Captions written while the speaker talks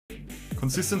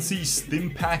Consistency,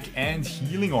 stim pack, and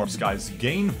healing orbs, guys.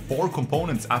 Gain 4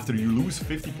 components after you lose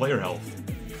 50 player health.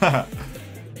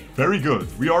 Very good.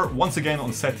 We are once again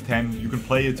on set 10. You can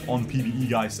play it on PvE,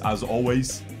 guys, as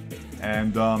always.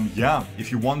 And yeah,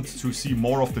 if you want to see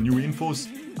more of the new infos,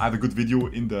 I have a good video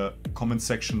in the comment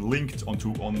section linked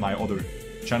on my other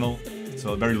channel. It's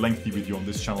a very lengthy video on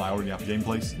this channel. I already have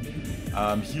gameplays.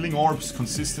 Healing orbs,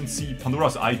 consistency,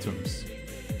 Pandora's items.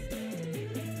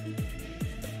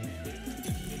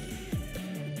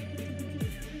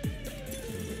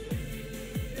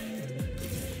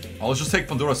 Let's just take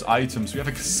Pandora's items. We have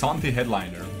a K'Sante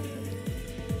headliner.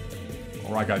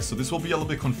 Alright guys, so this will be a little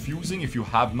bit confusing if you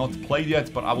have not played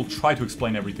yet, but I will try to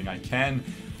explain everything I can.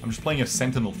 I'm just playing a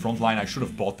Sentinel frontline. I should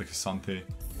have bought the K'Sante.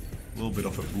 A little bit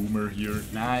of a boomer here.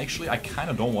 Nah, actually, I kind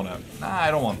of don't want to. Nah,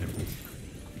 I don't want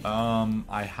him.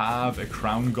 I have a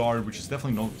Crown Guard, which is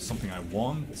definitely not something I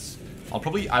want.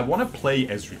 I want to play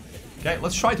Ezreal. Okay,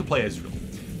 let's try to play Ezreal.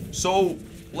 So,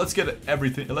 let's get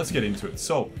into it.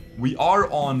 So, we are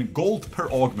on gold per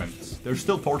augment. There's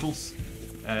still portals.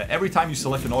 Every time you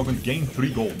select an augment, gain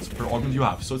 3 golds per augment you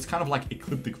have. So it's kind of like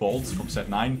Ecliptic Vaults from set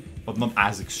 9, but not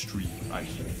as extreme, right?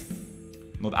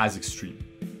 Not as extreme.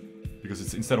 Because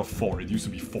it's instead of 4, it used to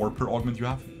be 4 per augment you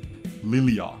have.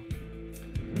 Lilia.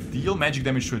 Deal magic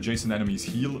damage to adjacent enemies.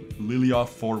 Heal Lilia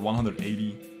for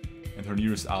 180 and her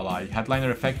nearest ally.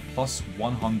 Headliner effect plus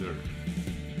 100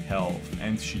 health,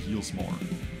 and she heals more.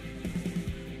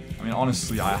 I mean,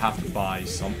 honestly, I have to buy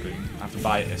something. I have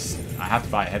to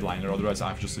buy a headliner, otherwise I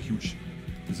have just a huge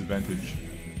disadvantage.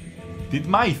 Did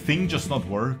my thing just not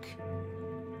work?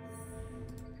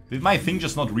 Did my thing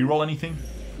just not reroll anything?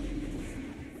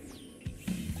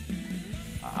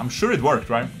 I'm sure it worked,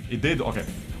 right? It did? Okay.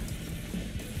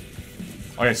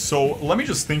 Okay, so let me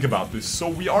just think about this. So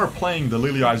we are playing the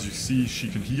Lilia, as you see, she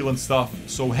can heal and stuff.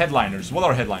 So headliners, what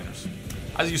are headliners?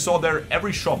 As you saw there,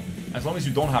 every shop, as long as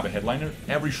you don't have a headliner,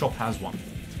 every shop has one.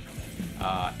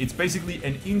 It's basically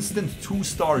an instant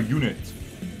 2-star unit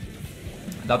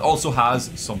that also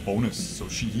has some bonus. So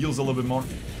she heals a little bit more,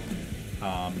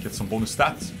 gets some bonus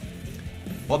stats.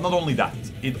 But not only that,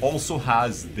 it also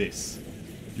has this.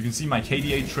 You can see my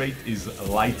KDA trait is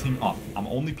lighting up. I'm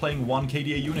only playing 1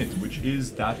 KDA unit, which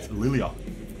is that Lilia.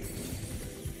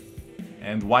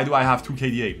 And why do I have 2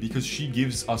 KDA? Because she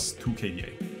gives us 2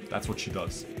 KDA. That's what she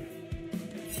does.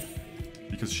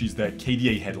 Because she's the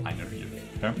KDA headliner here.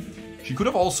 Okay? She could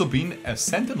have also been a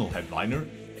Sentinel headliner.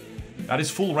 That is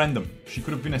full random. She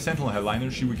could have been a Sentinel headliner.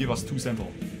 She would give us 2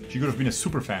 Sentinel. She could have been a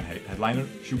Superfan headliner.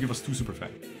 She would give us 2 Superfan.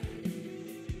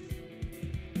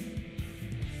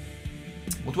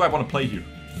 What do I want to play here?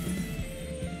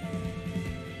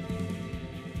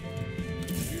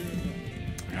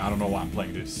 I don't know why I'm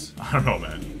playing this. I don't know,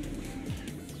 man.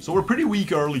 So we're pretty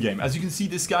weak early game. As you can see,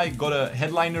 this guy got a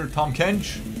headliner Tahm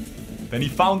Kench. Then he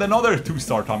found another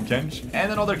 2-star Tahm Kench.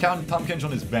 And another Tahm Kench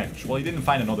on his bench. Well, he didn't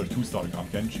find another 2-star Tahm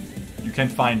Kench. You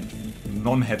can't find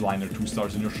non-headliner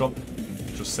 2-stars in your shop.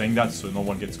 Just saying that so no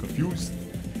one gets confused.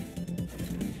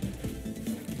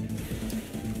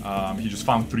 He just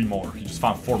found 3 more. He just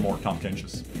found 4 more Tahm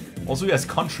Kenches. Also, he has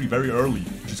Country very early,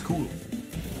 which is cool.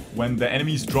 When the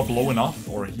enemies drop low enough,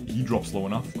 or he drops low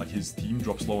enough, like his team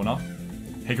drops low enough,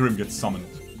 Hecarim gets summoned.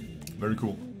 Very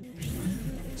cool.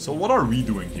 So what are we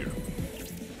doing here?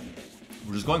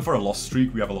 We're just going for a loss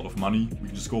streak. We have a lot of money. We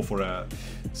can just go for a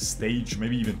stage,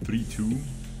 maybe even 3-2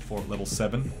 for level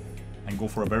 7. And go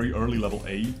for a very early level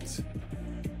 8.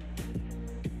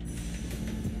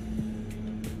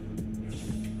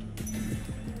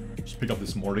 Just pick up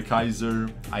this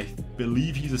Mordekaiser. I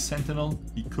believe he's a Sentinel.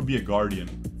 He could be a Guardian.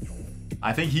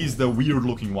 I think he's the weird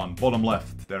looking one. Bottom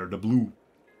left there, the blue.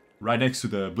 Right next to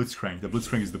the Blitzcrank. The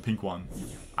Blitzcrank is the pink one.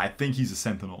 I think he's a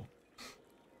Sentinel.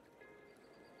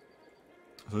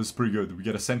 So this is pretty good. We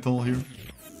get a Sentinel here.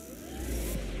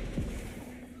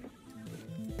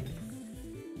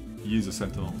 He is a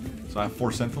Sentinel. So I have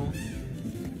 4 Sentinel.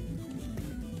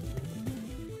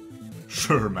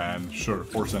 Sure, man. Sure.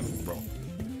 4 Sentinel, bro.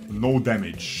 No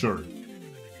damage. Sure.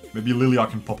 Maybe Lilia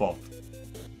can pop off.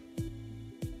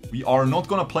 We are not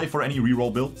gonna play for any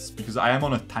reroll builds because I am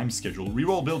on a time schedule.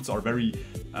 Reroll builds are very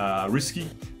risky,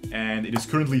 and it is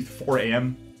currently 4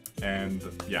 AM, and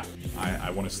yeah, I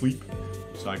want to sleep.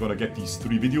 So I gotta get these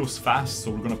 3 videos fast.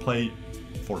 So we're gonna play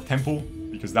for tempo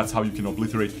because that's how you can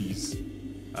obliterate these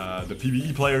the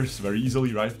PvE players very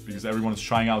easily, right? Because everyone's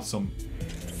trying out some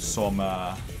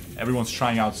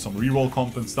reroll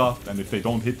comp and stuff, and if they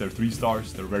don't hit their 3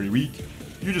 stars, they're very weak.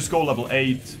 You just go level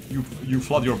 8, you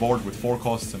flood your board with 4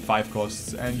 costs and 5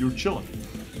 costs, and you're chilling.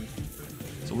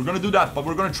 So we're gonna do that, but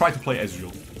we're gonna try to play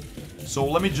Ezreal. So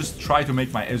let me just try to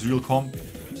make my Ezreal comp.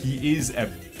 He is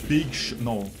a big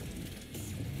no.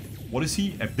 What is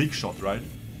he? A big shot, right?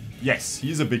 Yes, he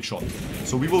is a big shot.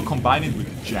 So we will combine it with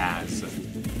Jazz.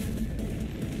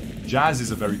 Jazz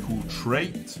is a very cool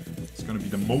trait. It's gonna be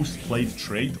the most played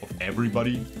trait of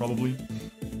everybody, probably.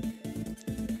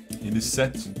 In this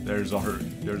set, there's our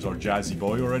Jazzy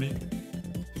boy already.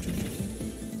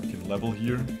 I can level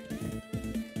here.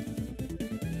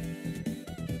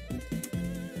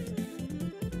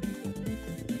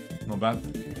 Not bad.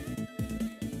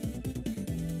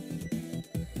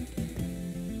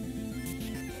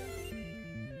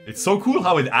 It's so cool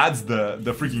how it adds the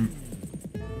freaking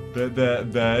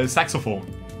the saxophone.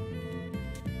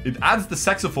 It adds the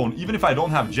saxophone even if I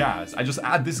don't have Jazz. I just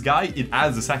add this guy, it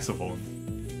adds the saxophone.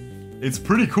 It's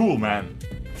pretty cool, man.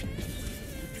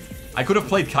 I could have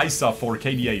played Kai'Sa for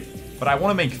KDA, but I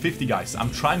want to make 50, guys.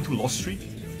 I'm trying to loss streak.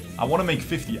 I want to make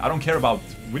 50. I don't care about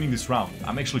winning this round.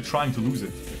 I'm actually trying to lose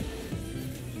it.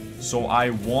 So I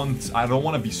don't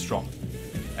want to be strong.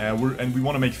 And we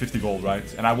want to make 50 gold, right?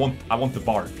 And I want the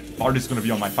Bard. Bard is going to be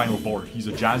on my final board. He's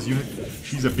a Jazz unit.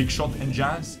 She's a big shot and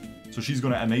Jazz. So she's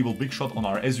going to enable big shot on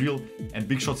our Ezreal. And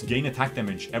big shots gain attack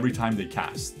damage every time they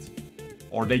cast.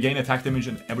 Or they gain attack damage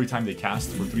and every time they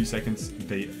cast for 3 seconds,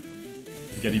 they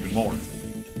get even more.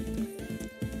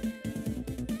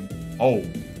 Oh.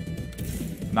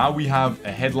 Now we have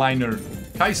a headliner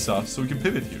Kai'Sa, so we can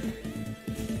pivot here.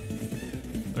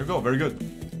 There we go, very good.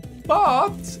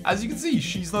 But, as you can see,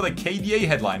 she's not a KDA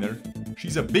headliner.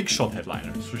 She's a big shot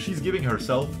headliner. So she's giving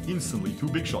herself instantly 2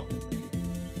 big shot.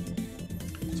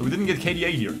 So we didn't get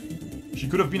KDA here. She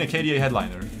could have been a KDA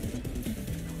headliner.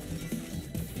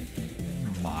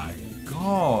 My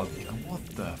god, what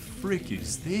the frick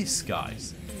is this,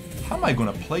 guys? How am I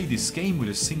gonna play this game with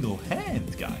a single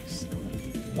hand, guys?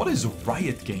 What is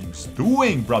Riot Games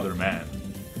doing, brother man?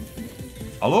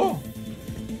 Hello?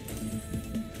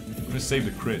 I'm gonna save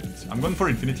the crit. I'm going for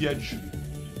Infinity Edge.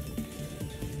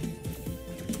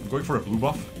 I'm going for a blue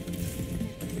buff.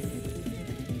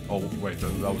 Oh, wait,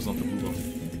 that was not the blue buff.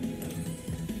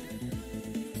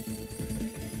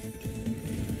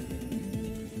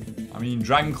 I mean,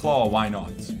 Dragon Claw, why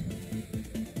not?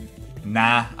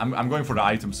 Nah, I'm going for the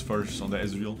items first on the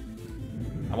Ezreal.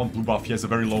 I want blue buff. He has a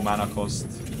very low mana cost,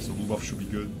 so blue buff should be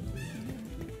good.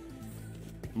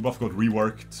 Blue buff got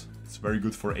reworked. It's very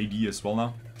good for AD as well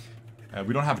now.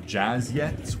 We don't have Jazz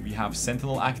yet. We have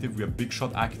Sentinel active. We have Big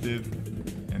Shot active.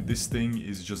 And this thing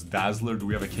is just Dazzler. Do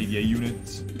we have a KDA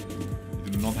unit?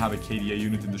 We do not have a KDA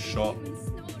unit in the shop.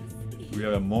 Do we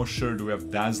have a Mosher? Do we have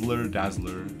Dazzler?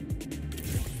 Dazzler.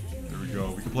 There we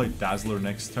go. We can play Dazzler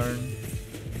next turn.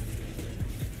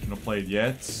 Not play it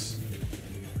yet.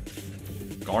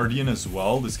 Guardian as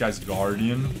well. This guy's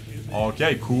Guardian.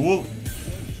 Okay, cool.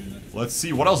 Let's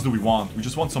see. What else do we want? We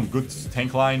just want some good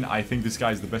tank line. I think this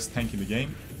guy is the best tank in the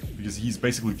game. Because he's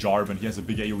basically Jarvan. He has a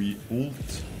big AoE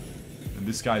ult. And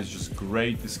this guy is just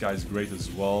great. This guy is great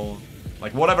as well.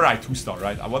 Like, whatever I 2-star,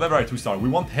 right? Whatever I 2-star. We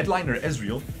want Headliner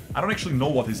Ezreal. I don't actually know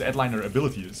what his Headliner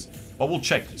ability is. But we'll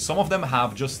check. Some of them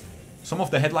have just... Some of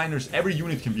the Headliners... Every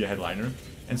unit can be a Headliner.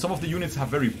 And some of the units have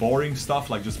very boring stuff,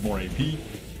 like just more AP.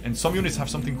 And some units have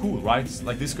something cool, right?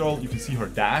 Like this girl, you can see her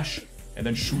dash and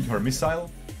then shoot her missile.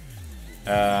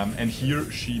 And here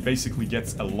she basically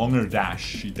gets a longer dash.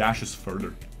 She dashes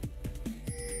further.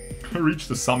 Reach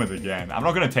the summit again. I'm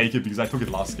not gonna take it because I took it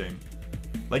last game.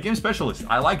 Like Game Specialist,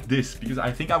 I like this because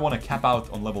I think I want to cap out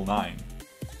on level 9.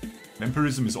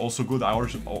 Vampirism is also good. I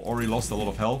already lost a lot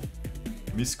of health.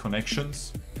 Miss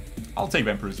connections. I'll take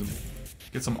Vampirism.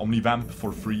 Get some Omnivamp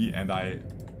for free, and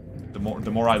the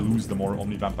more I lose, the more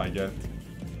Omnivamp I get.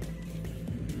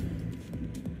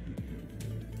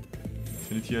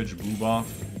 Infinity Edge, blue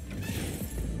buff.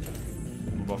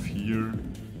 Blue buff here.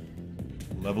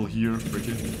 Level here, frick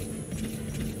it.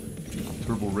 I'm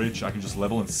turbo rich, I can just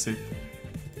level and sit.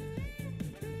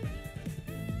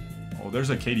 Oh, there's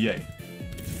a KDA.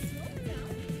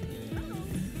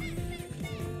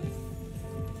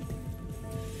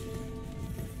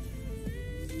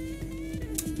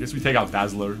 Guess we take out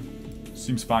Dazzler.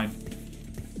 Seems fine.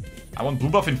 I want blue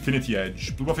buff Infinity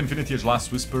Edge. Blue buff Infinity Edge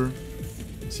Last Whisper.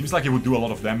 Seems like it would do a lot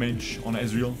of damage on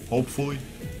Ezreal, hopefully.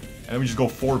 And then we just go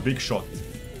 4 big shot.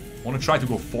 I want to try to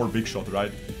go 4 big shot,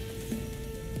 right?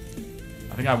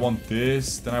 I think I want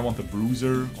this. Then I want the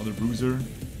Bruiser, other Bruiser.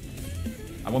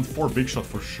 I want 4 big shot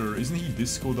for sure. Isn't he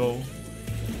Disco though?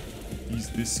 He's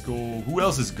Disco. Who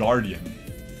else is Guardian?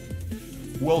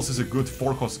 Who else is a good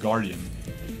 4-cost Guardian?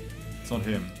 It's not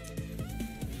him.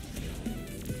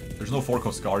 There's no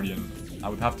 4-cost Guardian. I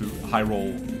would have to high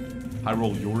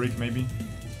roll Yorick maybe.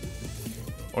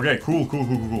 Okay, cool.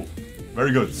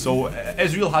 Very good. So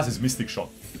Ezreal has his Mystic Shot.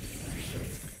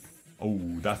 Oh,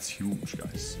 that's huge,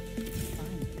 guys.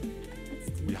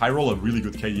 We high roll a really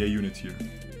good KDA unit here.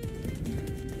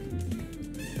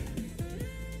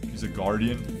 He's a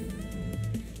Guardian.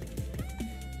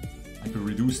 I could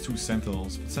reduce 2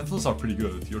 Sentinels. But Sentinels are pretty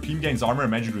good. Your team gains armor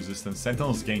and magic resistance.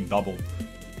 Sentinels gain double.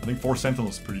 I think 4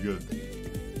 Sentinels is pretty good.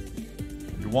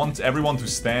 You want everyone to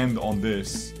stand on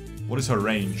this. What is her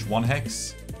range? 1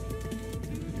 hex?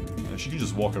 She can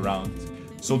just walk around.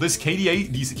 So this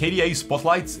KDA, these KDA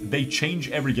spotlights, they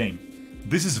change every game.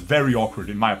 This is very awkward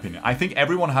in my opinion. I think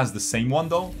everyone has the same one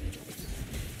though.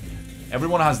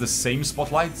 Everyone has the same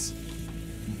spotlights.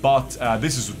 But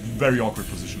this is very awkward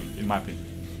positioning in my opinion.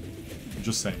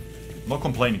 Just saying. I'm not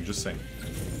complaining, just saying.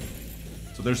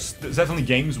 So there's definitely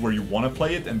games where you want to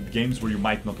play it and games where you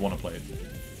might not want to play it.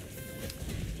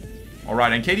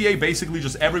 Alright, and KDA basically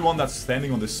just everyone that's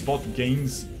standing on this spot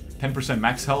gains 10%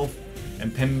 max health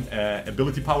and 10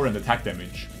 ability power and attack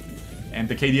damage. And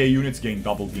the KDA units gain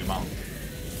double the amount.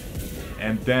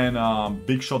 And then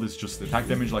Big Shot is just attack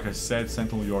damage, like I said.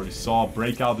 Sentinel you already saw.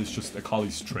 Breakout is just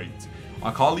Akali's trait.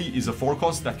 Akali is a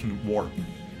 4-cost that can warp.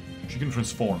 She can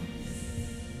transform.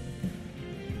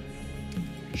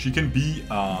 She can be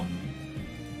a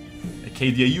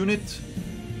KDA unit,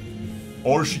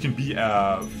 or she can be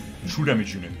a True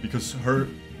Damage unit, because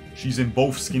she's in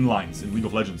both skin lines in League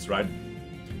of Legends, right?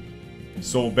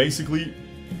 So basically,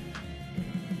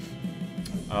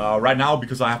 right now,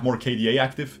 because I have more KDA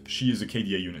active, she is a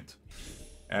KDA unit.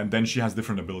 And then she has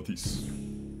different abilities.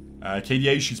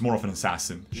 KDA, she's more of an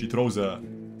assassin. She throws a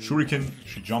shuriken,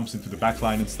 she jumps into the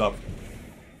backline and stuff.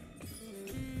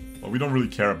 But we don't really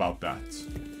care about that.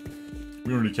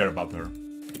 We don't really care about her.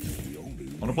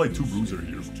 I want to play 2 Bruiser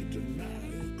here.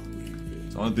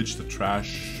 So I want to ditch the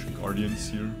trash Guardians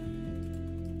here.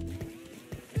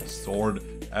 Sword.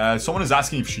 Someone is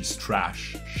asking if she's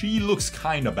trash. She looks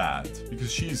kinda bad,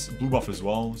 because she's blue buff as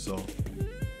well, so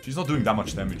she's not doing that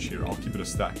much damage here. I'll keep it a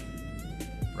stack.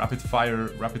 Rapid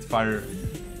fire.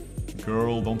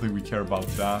 Girl, don't think we care about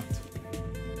that.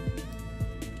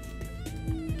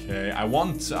 Okay, I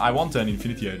want an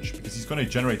Infinity Edge, because he's gonna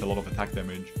generate a lot of attack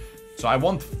damage. So I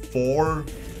want 4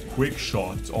 quick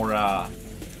shots, or a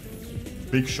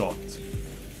big shot.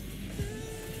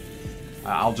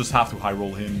 I'll just have to high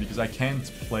roll him because I can't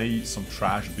play some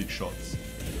trash big shots.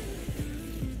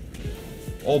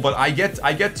 Oh, but I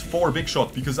get 4 big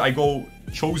shot because I go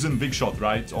chosen big shot,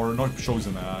 right? Or not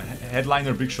chosen,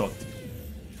 headliner big shot.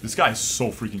 This guy is so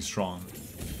freaking strong.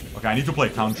 Okay, I need to play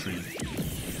Country.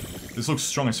 This looks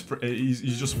strong as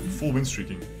he's just full win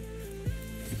streaking.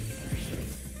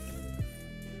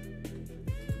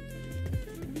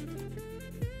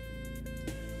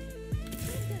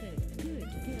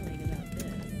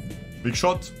 Big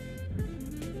shot?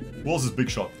 Who else is big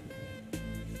shot?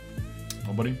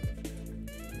 Nobody?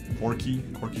 Corki.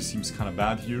 Corki seems kind of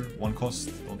bad here. 1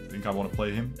 cost. Don't think I want to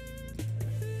play him.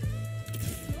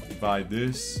 Buy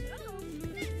this.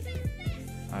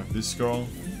 I have this girl.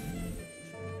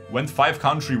 Went 5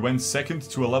 country, went 2nd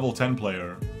to a level 10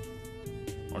 player.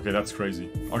 Okay, that's crazy.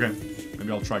 Okay,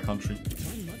 maybe I'll try country.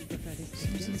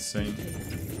 Seems insane.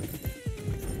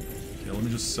 Okay, let me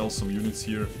just sell some units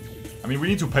here. I mean, we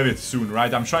need to pivot soon,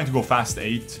 right? I'm trying to go fast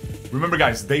 8. Remember,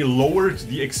 guys, they lowered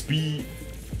the XP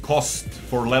cost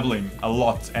for leveling a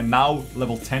lot. And now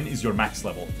level 10 is your max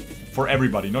level. For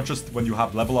everybody, not just when you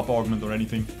have level up augment or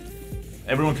anything.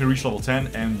 Everyone can reach level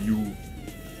 10 and you...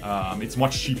 it's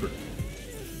much cheaper.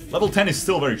 Level 10 is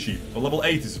still very cheap, but level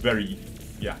 8 is very...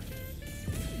 yeah.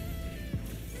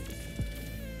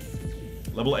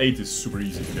 Level 8 is super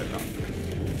easy to get now.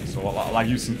 So, like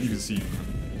you can see...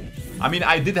 I mean,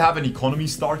 I did have an economy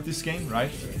start this game,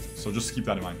 right? So just keep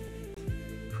that in mind.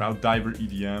 Crowd Diver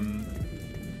EDM.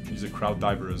 She's a Crowd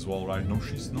Diver as well, right? No,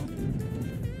 she's not.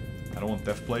 I don't want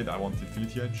Deathblade, I want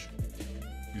Infinity Edge.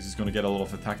 Because he's gonna get a lot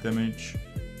of attack damage.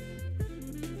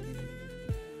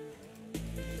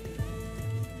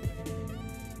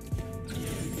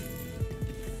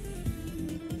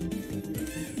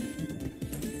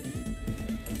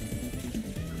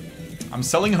 I'm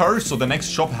selling her, so the next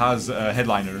shop has a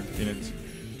headliner in it.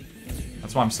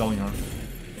 That's why I'm selling her.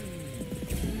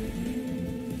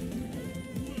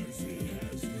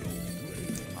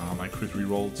 Ah, my crit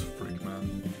rerolled. Frick,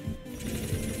 man.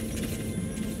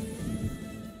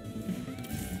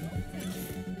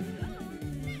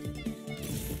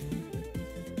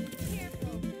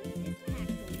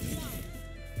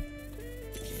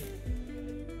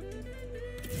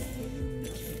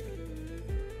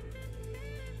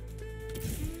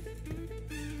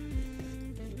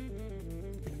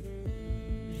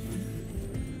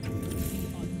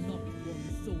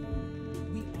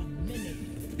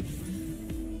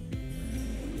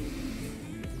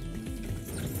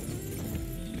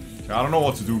 I don't know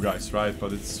what to do, guys, right?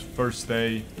 But it's first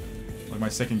day, like my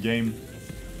second game.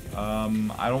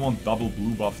 I don't want double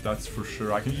blue buff, that's for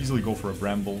sure. I can easily go for a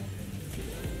Bramble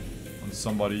on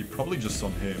somebody, probably just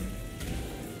on him.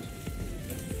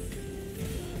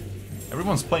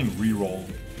 Everyone's playing reroll.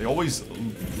 They always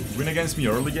win against me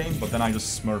early game, but then I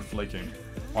just smurf late game.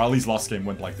 Or at least last game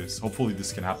went like this. Hopefully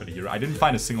this can happen here. I didn't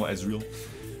find a single Ezreal.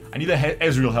 I need a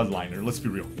Ezreal headliner, let's be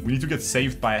real. We need to get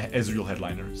saved by a Ezreal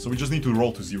headliner. So we just need to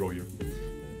roll to 0 here.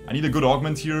 I need a good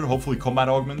augment here, hopefully combat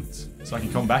augment, so I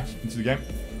can come back into the game.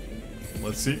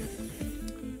 Let's see.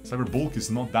 Cyber Bulk is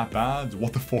not that bad.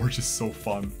 What the Forge is so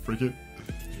fun, frick.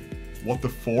 What the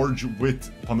Forge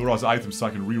with Pandora's items so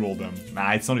I can reroll them.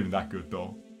 Nah, it's not even that good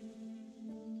though.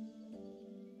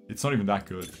 It's not even that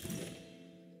good.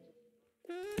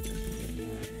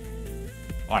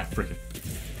 Alright, frick it.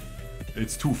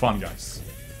 It's too fun, guys.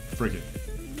 Frick it.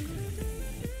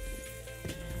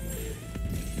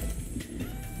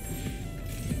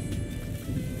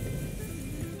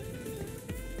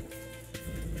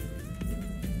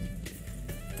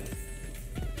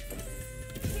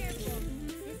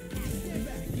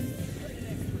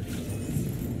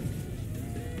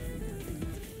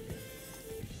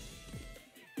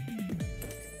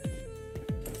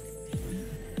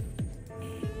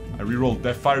 I rerolled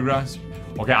Deathfire Grasp.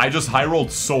 Okay, I just high rolled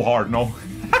so hard, no?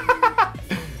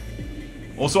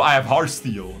 Also, I have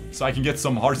Heartsteel, so I can get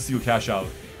some Heartsteel cash out.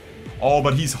 Oh,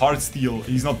 but he's Heartsteel,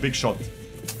 he's not Big Shot.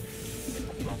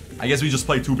 I guess we just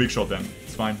play 2 Big Shot then,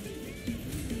 it's fine.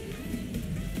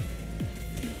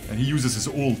 And he uses his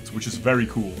ult, which is very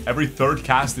cool. Every third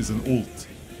cast is an ult.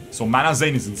 So Mana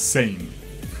Zane is insane.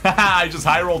 I just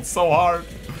high rolled so hard.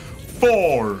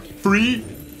 4, 3.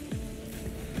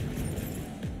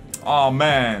 Oh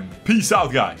man, peace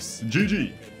out guys,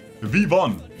 GG,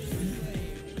 V1.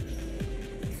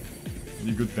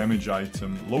 Any good damage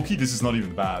item. Low-key, this is not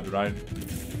even bad, right?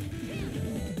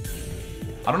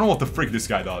 I don't know what the frick this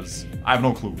guy does. I have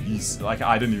no clue, he's like,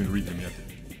 I didn't even read him yet.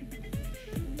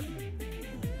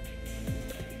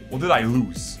 What did I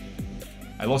lose?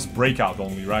 I lost Breakout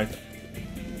only, right?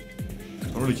 I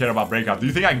don't really care about Breakout. Do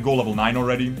you think I can go level 9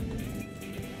 already?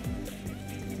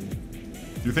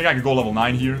 Do you think I could go level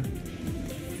 9 here?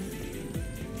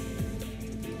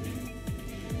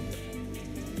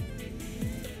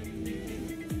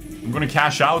 I'm gonna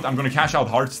cash out. I'm gonna cash out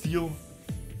Heartsteel.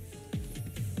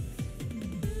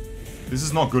 This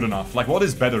is not good enough. Like, what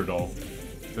is better though?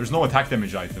 There's no attack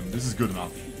damage item. This is good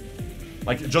enough.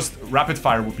 Like, just Rapid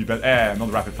Fire would be better.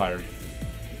 Not Rapid Fire.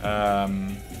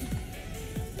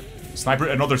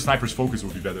 Another Sniper's Focus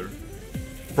would be better.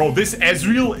 Bro, this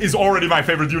Ezreal is already my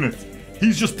favorite unit.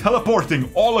 He's just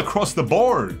teleporting all across the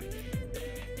board.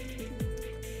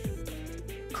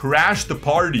 Crash the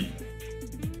party.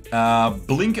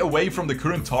 Blink away from the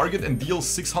current target and deal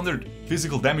 600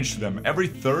 physical damage to them. Every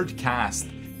third cast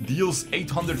deals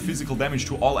 800 physical damage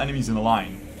to all enemies in a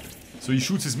line. So he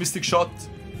shoots his Mystic Shot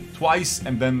twice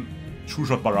and then True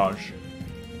Shot Barrage.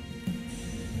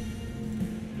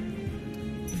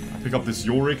 I pick up this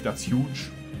Yorick, that's huge.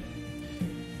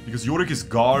 Because Yorick is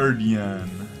Guardian.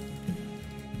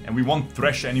 And we want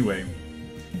Thresh anyway.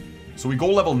 So we go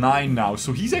level 9 now.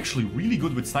 So he's actually really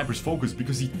good with Sniper's Focus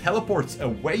because he teleports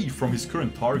away from his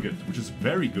current target, which is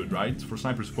very good, right? For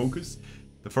Sniper's Focus.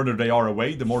 The further they are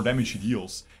away, the more damage he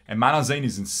deals. And Mana Zane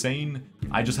is insane.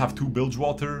 I just have 2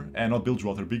 Bilgewater, not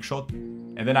Bilgewater, Big Shot.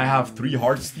 And then I have 3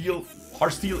 Heartsteel.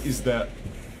 Heartsteel is the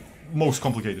most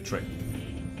complicated trait.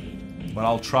 But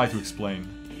I'll try to explain.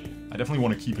 I definitely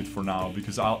want to keep it for now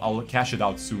because I'll cash it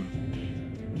out soon.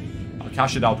 I'll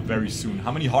cash it out very soon.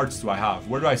 How many hearts do I have?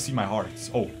 Where do I see my hearts?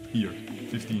 Oh, here.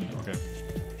 15, okay.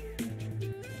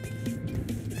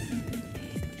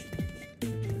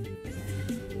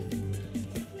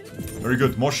 Very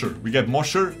good, Mosher. We get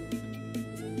Mosher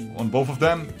on both of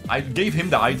them. I gave him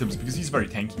the items because he's very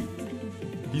tanky.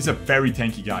 He's a very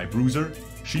tanky guy. Bruiser.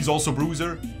 She's also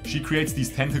Bruiser. She creates these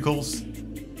tentacles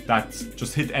that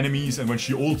just hit enemies, and when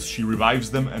she ults, she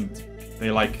revives them, and they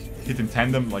like hit in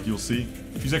tandem, like you'll see.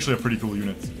 She's actually a pretty cool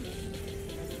unit.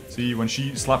 See, when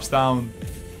she slaps down,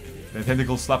 the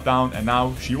tentacles slap down, and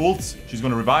now she ults, she's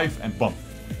gonna revive, and bump.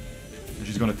 And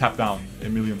she's gonna tap down a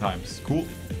million times. Cool.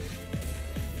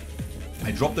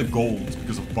 I dropped the gold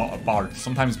because of Bard.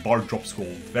 Sometimes Bard drops gold.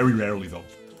 Very rarely, though.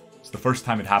 It's the first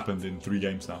time it happened in 3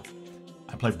 games now.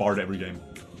 I play Bard every game.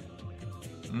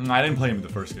 I didn't play him in the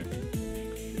first game.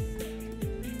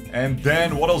 And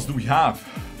then, what else do we have?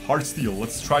 Heartsteel.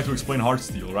 Let's try to explain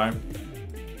Heartsteel, right?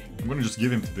 I'm gonna just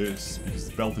give him to this, because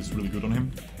the belt is really good on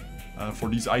him. For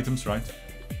these items, right?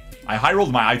 I high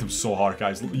rolled my items so hard,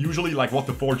 guys. Usually, like, what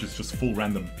the Forge is just full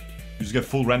random. You just get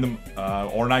full random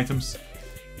Ornn items.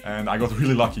 And I got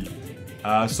really lucky.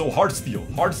 So Heartsteel.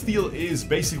 Heartsteel is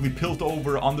basically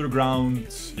Piltover,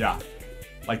 Underground, yeah,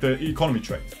 like the economy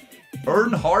trait.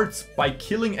 Earn hearts by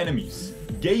killing enemies.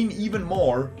 Gain even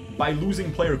more by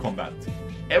losing player combat.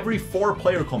 Every 4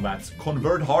 player combats,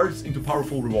 convert hearts into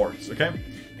powerful rewards, okay?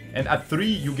 And at 3,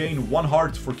 you gain 1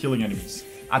 heart for killing enemies.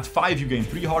 At 5, you gain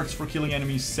 3 hearts for killing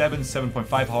enemies, 7,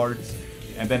 7.5 hearts.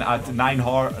 And then at 9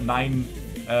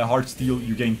 Heartsteel,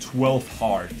 you gain 12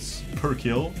 hearts per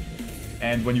kill.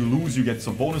 And when you lose, you get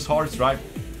some bonus hearts, right?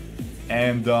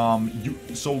 And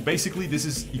so basically this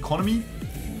is economy,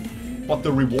 but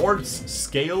the rewards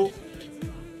scale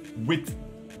with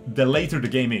the later the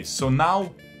game is. So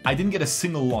now I didn't get a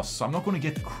single loss, so I'm not going to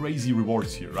get crazy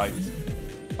rewards here, right?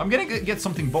 I'm gonna get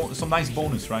something, some nice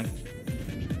bonus, right?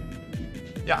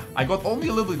 Yeah, I got only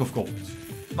a little bit of gold.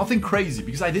 Nothing crazy,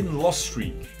 because I didn't lost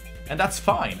streak. And that's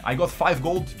fine. I got 5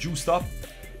 gold juiced up.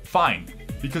 Fine.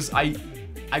 Because I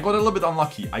got a little bit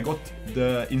unlucky. I got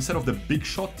instead of the big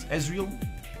shot Ezreal,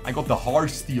 I got the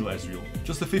Heartsteel Ezreal.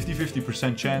 Just a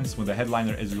 50-50% chance when the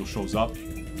headliner Ezreal shows up.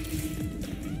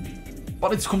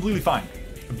 But it's completely fine.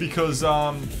 Because,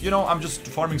 you know, I'm just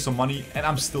farming some money and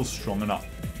I'm still strong enough.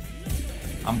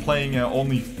 I'm playing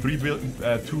only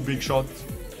 2 big shots.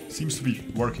 Seems to be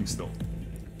working still.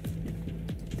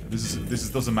 This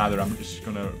doesn't matter. I'm just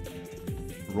gonna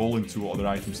roll into other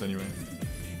items anyway.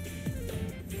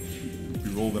 We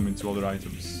roll them into other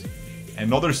items.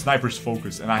 Another sniper's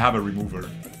focus, and I have a remover.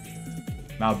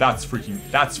 Now that's freaking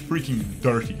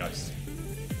dirty, guys.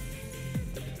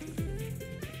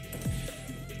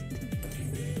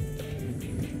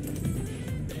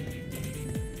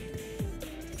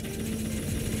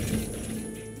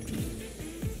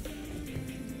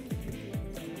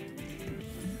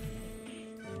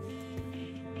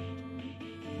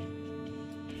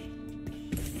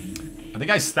 I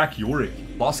think I stacked Yorick.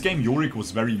 Last game, Yorick was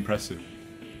very impressive.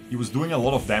 He was doing a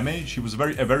lot of damage. He was a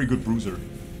very good bruiser.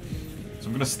 So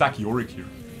I'm gonna stack Yorick here.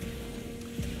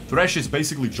 Thresh is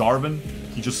basically Jarvan.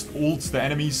 He just ults the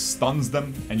enemies, stuns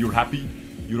them, and you're happy.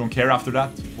 You don't care after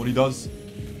that, what he does.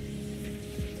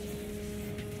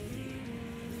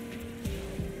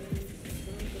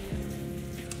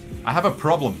 I have a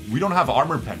problem. We don't have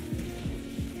armor pen.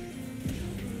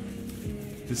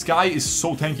 This guy is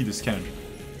so tanky, this cannon.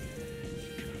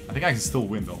 I think I can still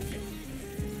win, though.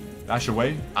 Dash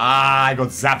away. Ah, I got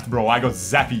zapped, bro. I got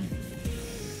zappy.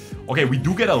 Okay, we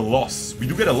do get a loss. We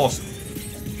do get a loss.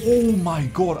 Oh my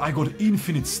god, I got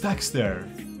infinite stacks there.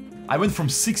 I went from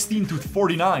 16 to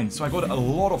 49, so I got a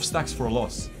lot of stacks for a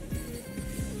loss.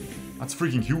 That's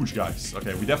freaking huge, guys.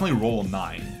 Okay, we definitely roll on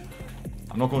 9.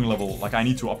 I'm not going level... Like, I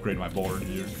need to upgrade my board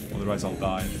here. Otherwise, I'll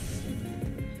die.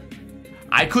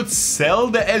 I could sell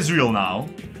the Ezreal now.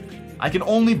 I can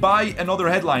only buy another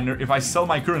headliner if I sell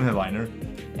my current headliner.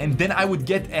 And then I would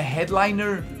get a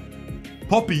headliner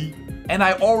Poppy. And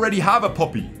I already have a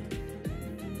Poppy.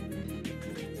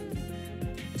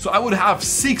 So I would have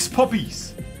 6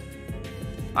 Poppies.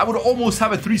 I would almost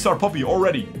have a 3-star Poppy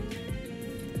already.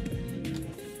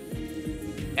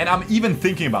 And I'm even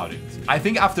thinking about it. I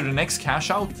think after the next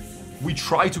cash out, we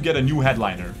try to get a new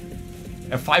headliner.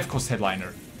 A 5-cost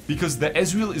headliner. Because the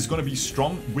Ezreal is going to be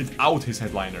strong without his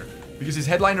headliner. Because his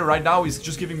headliner right now is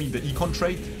just giving me the econ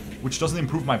trait, which doesn't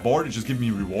improve my board, it just gives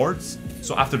me rewards.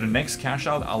 So after the next cash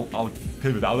out, I'll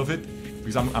pivot out of it,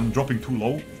 because I'm dropping too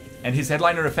low. And his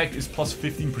headliner effect is plus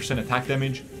 15% attack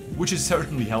damage, which is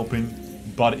certainly helping,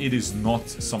 but it is not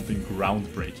something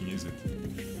groundbreaking, is it?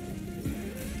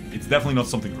 It's definitely not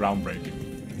something groundbreaking.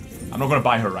 I'm not gonna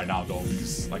buy her right now, though,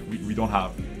 because like we don't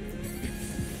have...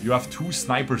 You have 2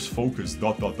 snipers focused, ...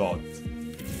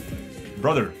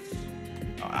 Brother.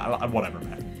 Whatever,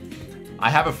 man. I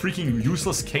have a freaking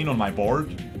useless Kayn on my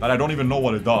board that I don't even know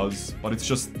what it does, but it's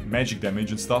just magic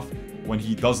damage and stuff when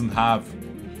he doesn't have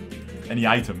any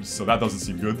items, so that doesn't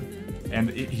seem good. And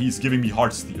he's giving me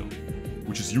Heartsteel,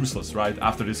 which is useless, right,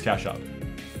 after this cash out.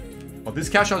 But this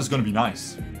cash out is going to be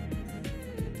nice.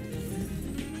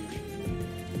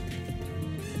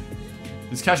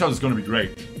 This cash out is going to be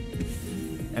great.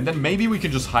 And then maybe we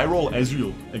can just high roll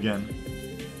Ezreal again.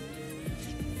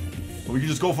 But we can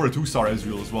just go for a 2-star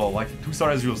Ezreal as well. Like,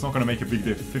 2-star Ezreal is not going to make a big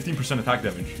diff. 15% attack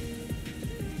damage.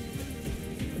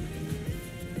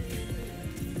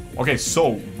 Okay,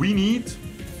 so we need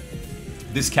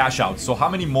this cash out. So how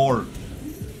many more?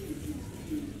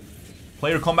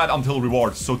 Player combat until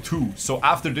rewards. So 2. So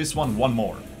after this one, 1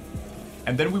 more.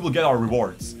 And then we will get our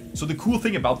rewards. So the cool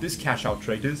thing about this cash out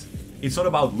trait is, it's not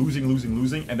about losing,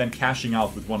 and then cashing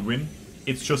out with 1 win.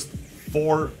 It's just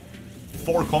 4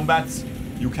 combats,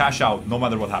 you cash out no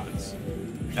matter what happens.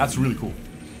 That's really cool.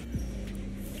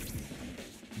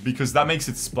 Because that makes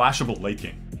it splashable late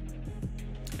game.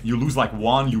 You lose like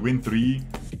 1, you win 3,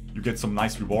 you get some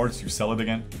nice rewards, you sell it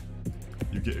again.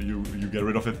 You get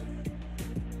rid of it.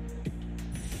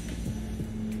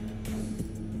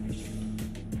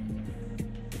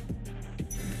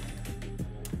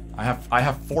 I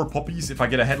have 4 puppies. If I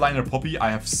get a headliner puppy, I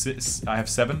have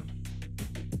 7.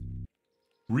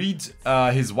 Read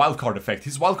his wildcard effect.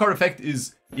 His wildcard effect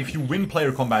is if you win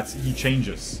player combats, he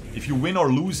changes. If you win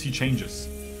or lose, he changes.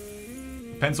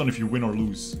 Depends on if you win or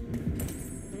lose.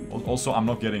 Also, I'm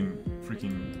not getting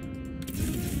freaking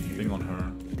thing on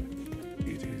her.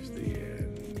 It is the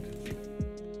end.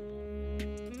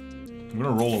 I'm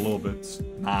gonna roll a little bit.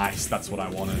 Nice, that's what I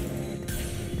wanted.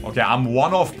 Okay, I'm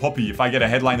 1 off puppy if I get a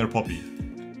headliner puppy.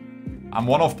 I'm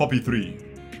 1 off puppy 3.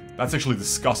 That's actually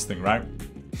disgusting, right?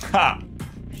 Ha!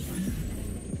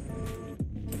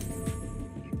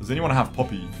 Does anyone have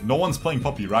puppy? No one's playing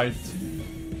puppy, right?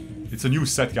 It's a new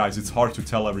set, guys. It's hard to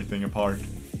tell everything apart.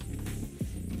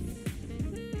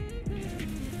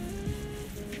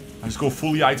 I just go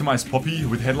fully itemized puppy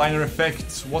with headliner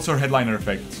effect. What's her headliner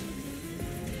effect?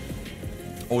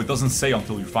 Oh, it doesn't say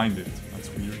until you find it.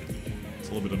 That's weird. It's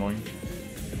a little bit annoying.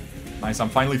 Nice, I'm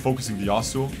finally focusing the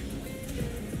Yasuo.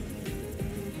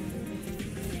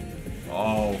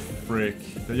 Oh, frick.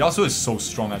 The Yasuo is so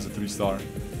strong as a 3-star.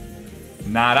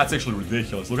 Nah, that's actually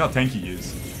ridiculous. Look how tanky he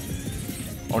is.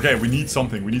 Okay, we need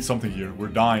something. We need something here. We're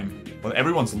dying. But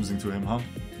everyone's losing to him, huh?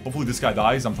 Hopefully this guy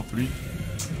dies. I'm top 3.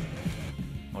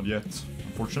 Not yet.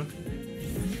 Unfortunate.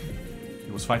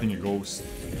 He was fighting a ghost.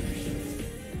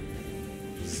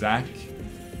 Zac.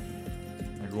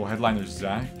 I go headliner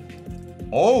Zac.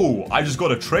 Oh, I just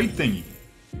got a trade thingy.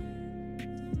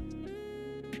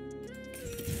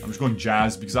 I'm just going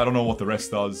Jazz because I don't know what the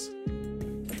rest does.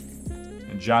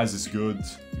 And Jazz is good.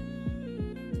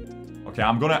 Okay,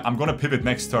 I'm gonna pivot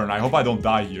next turn. I hope I don't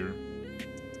die here.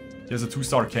 He has a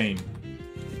 2-star Kane.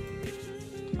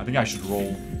 I think I should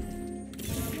roll.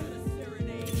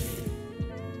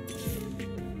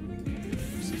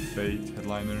 Fate,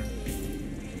 headliner. I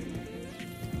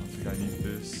don't think I need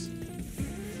this.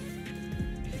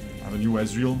 I have a new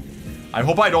Ezreal. I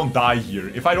hope I don't die here.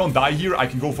 If I don't die here, I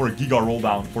can go for a Giga roll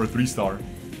down for a 3-star.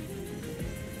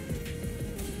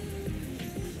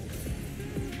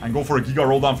 I can go for a Giga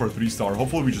roll down for a 3-star.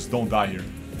 Hopefully we just don't die here.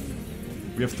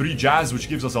 We have 3 Jazz, which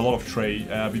gives us a lot of trade.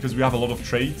 Because we have a lot of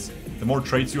trades. The more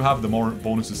trades you have, the more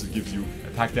bonuses it gives you.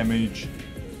 Attack damage.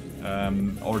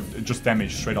 Or just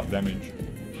damage, straight up damage.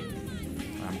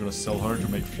 I'm gonna sell her to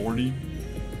make 40.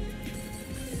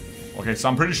 Okay, so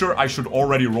I'm pretty sure I should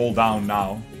already roll down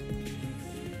now.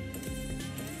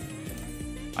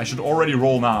 I should already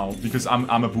roll now, because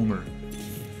I'm a boomer.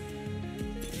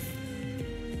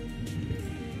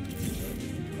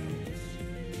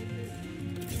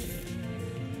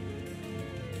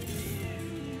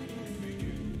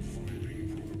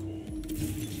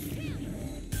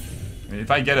 If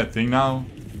I get a thing now...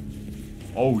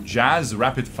 Oh, Jazz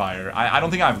Rapid Fire. I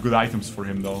don't think I have good items for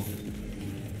him, though.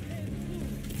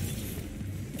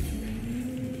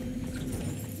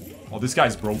 Oh, this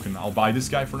guy's broken. I'll buy this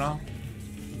guy for now.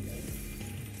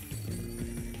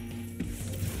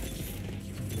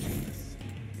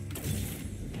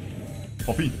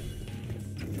 Poppy.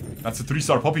 That's a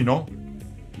 3-star Poppy, no?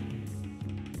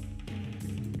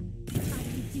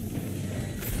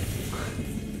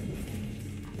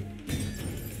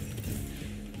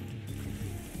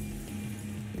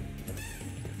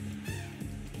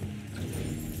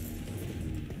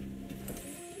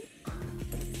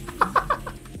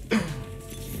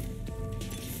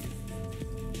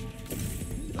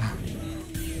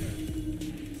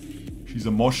 She's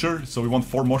a Mosher, so we want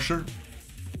 4 Mosher.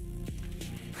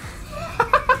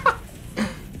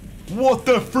 What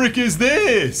the frick is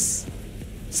this?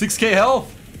 6k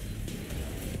health?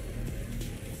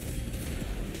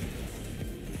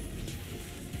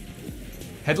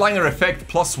 Headliner effect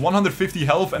plus 150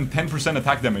 health and 10%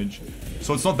 attack damage.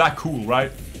 So it's not that cool,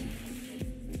 right?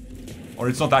 Or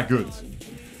it's not that good.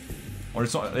 Or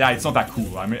it's not... Yeah, it's not that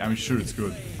cool. I'm sure it's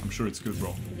good. I'm sure it's good,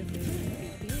 bro.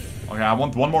 Okay, I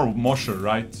want 1 more Mosher,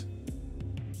 right?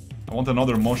 I want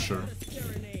another Mosher.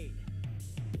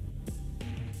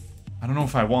 I don't know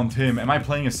if I want him. Am I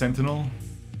playing a Sentinel?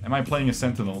 Am I playing a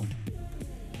Sentinel?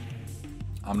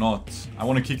 I'm not. I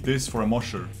want to kick this for a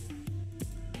Mosher.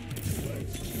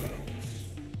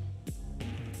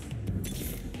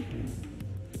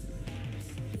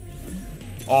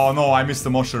 Oh no, I missed the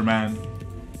Mosher, man.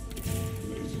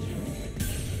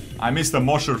 I missed the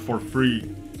Mosher for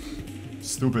free.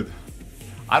 Stupid.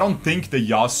 I don't think the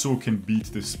Yasuo can beat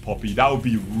this Poppy. That would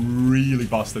be really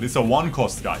busted. It's a 1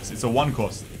 cost, guys. It's a 1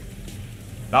 cost.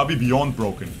 That would be beyond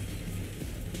broken.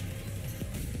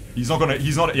 He's not gonna...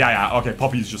 He's not... Yeah, okay.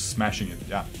 Poppy's just smashing it.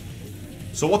 Yeah.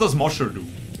 So what does Mosher do?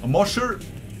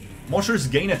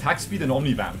 Moshers gain attack speed and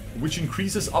Omnivamp, which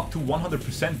increases up to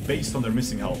 100% based on their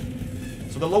missing health.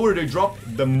 So the lower they drop,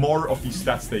 the more of these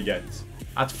stats they get.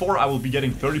 At 4, I will be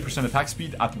getting 30% attack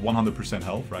speed at 100%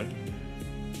 health, right?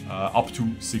 Up to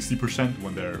 60%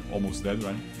 when they're almost dead,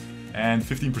 right? And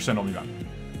 15% Omnivamp.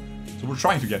 So we're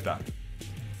trying to get that.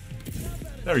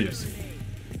 There he is.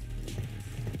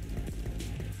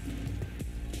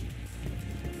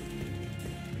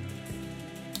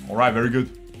 Alright, very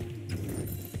good.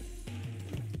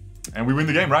 And we win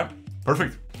the game, right?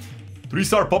 Perfect.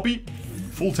 3-star Poppy.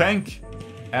 Full tank.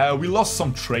 We lost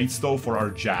some traits though for our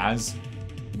Jazz.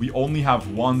 We only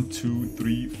have 1, 2,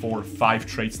 3, 4, 5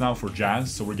 traits now for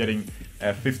Jazz. So we're getting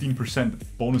 15%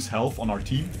 bonus health on our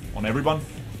team, on everyone.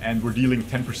 And we're dealing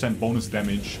 10% bonus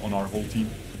damage on our whole team.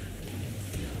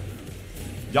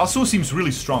 Yasuo seems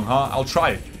really strong, huh? I'll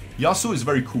try it. Yasuo is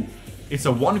very cool. It's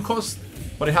a 1 cost,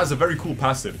 but it has a very cool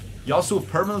passive. Yasuo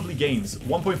permanently gains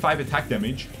 1.5 attack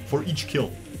damage for each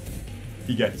kill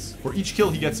he gets. For each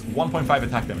kill he gets 1.5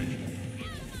 attack damage.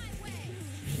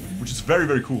 Which is very,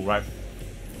 very cool, right?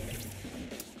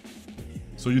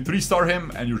 So you 3-star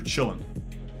him and you're chilling.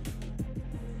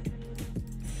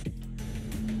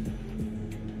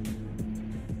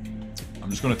 I'm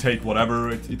just gonna take whatever.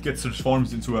 It gets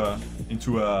transformed into a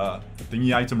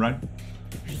thingy item, right?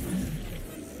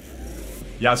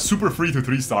 Yeah, super free to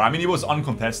 3-star. I mean, it was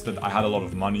uncontested. I had a lot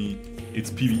of money.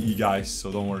 It's PvE, guys,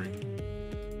 so don't worry.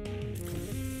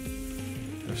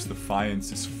 There's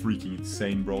Defiance is freaking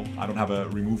insane, bro. I don't have a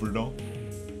remover, though,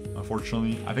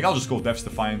 unfortunately. I think I'll just go Death's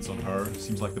Defiance on her.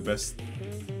 Seems like the best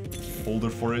holder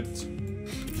for it.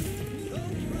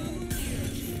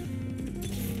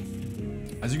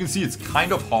 As you can see, it's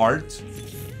kind of hard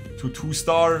to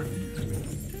 2-star.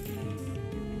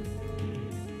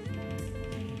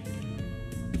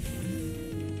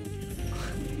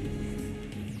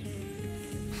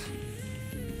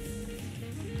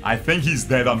 I think he's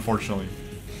dead, unfortunately.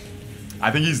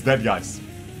 I think he's dead, guys.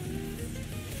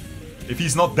 If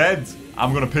he's not dead,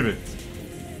 I'm gonna pivot.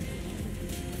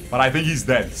 But I think he's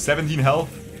dead. 17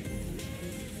 health.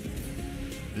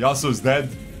 Yasuo is dead.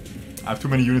 I have too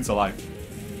many units alive.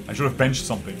 I should have benched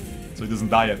something so he doesn't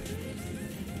die yet.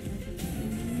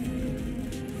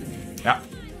 Yeah.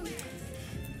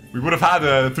 We would have had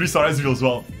a 3-star Ezreal as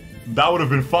well. That would have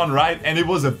been fun, right? And it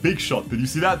was a big shot. Did you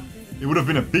see that? It would have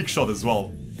been a big shot as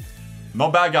well.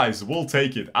 Not bad, guys. We'll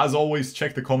take it. As always,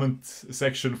 check the comment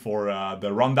section for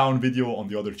the rundown video on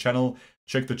the other channel.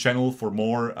 Check the channel for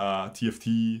more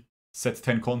TFT Set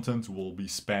 10 content. We'll be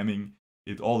spamming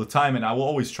it all the time, and I will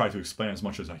always try to explain as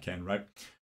much as I can, right?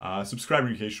 Subscribe,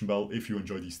 notification bell if you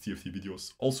enjoy these TFT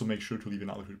videos. Also, make sure to leave an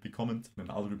algorithm comment and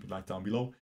an algorithm like down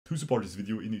below to support this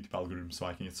video in the YouTube algorithm so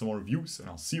I can get some more views, and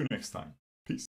I'll see you next time.